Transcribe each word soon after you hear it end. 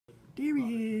There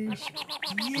he is.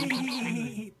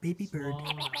 Yay! Baby bird.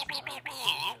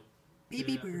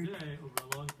 Baby bird.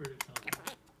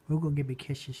 Who's gonna give me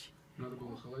kisses?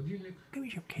 Give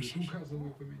me some kisses.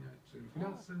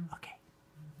 Okay.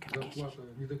 Give me kisses.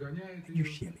 You're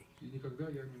silly.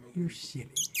 You're silly.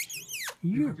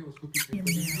 You're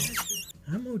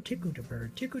I'm gonna tickle the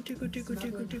bird. Tickle, tickle, tickle,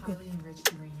 tickle, tickle.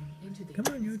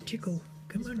 Come on, you tickle.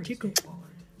 Come on, tickle.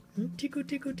 Tickle,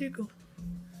 tickle, tickle.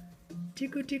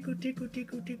 Tickle, tickle, tickle,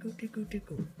 tickle, tickle, tickle,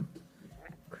 tickle.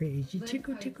 Crazy.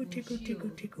 Tickle, tickle, tickle, tickle,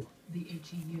 tickle.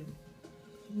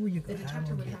 Where you go? I'm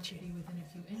gonna get you.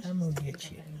 I'm gonna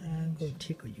get you. I'm gonna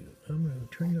tickle you. I'm gonna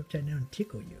turn you upside down and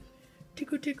tickle you.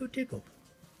 Tickle, tickle, tickle.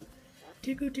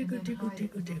 Tickle, tickle, tickle,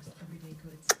 tickle, tickle.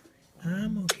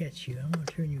 I'm gonna catch you. I'm gonna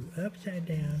turn you upside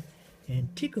down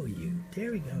and tickle you.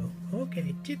 There we go.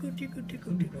 Okay, tickle, tickle,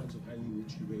 tickle, tickle.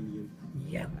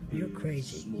 Yep, you're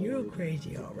crazy. You're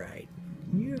crazy, all right.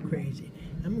 You're crazy.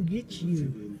 I'm gonna get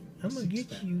you. I'm gonna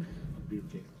get you.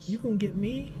 You gonna get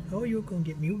me? Oh, you're gonna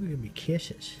get me. You're gonna give me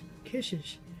kisses.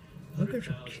 Kisses. Look at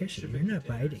some kisses. You're not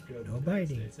biting. No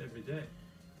biting.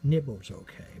 Nibbles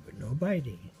okay, but no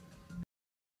biting.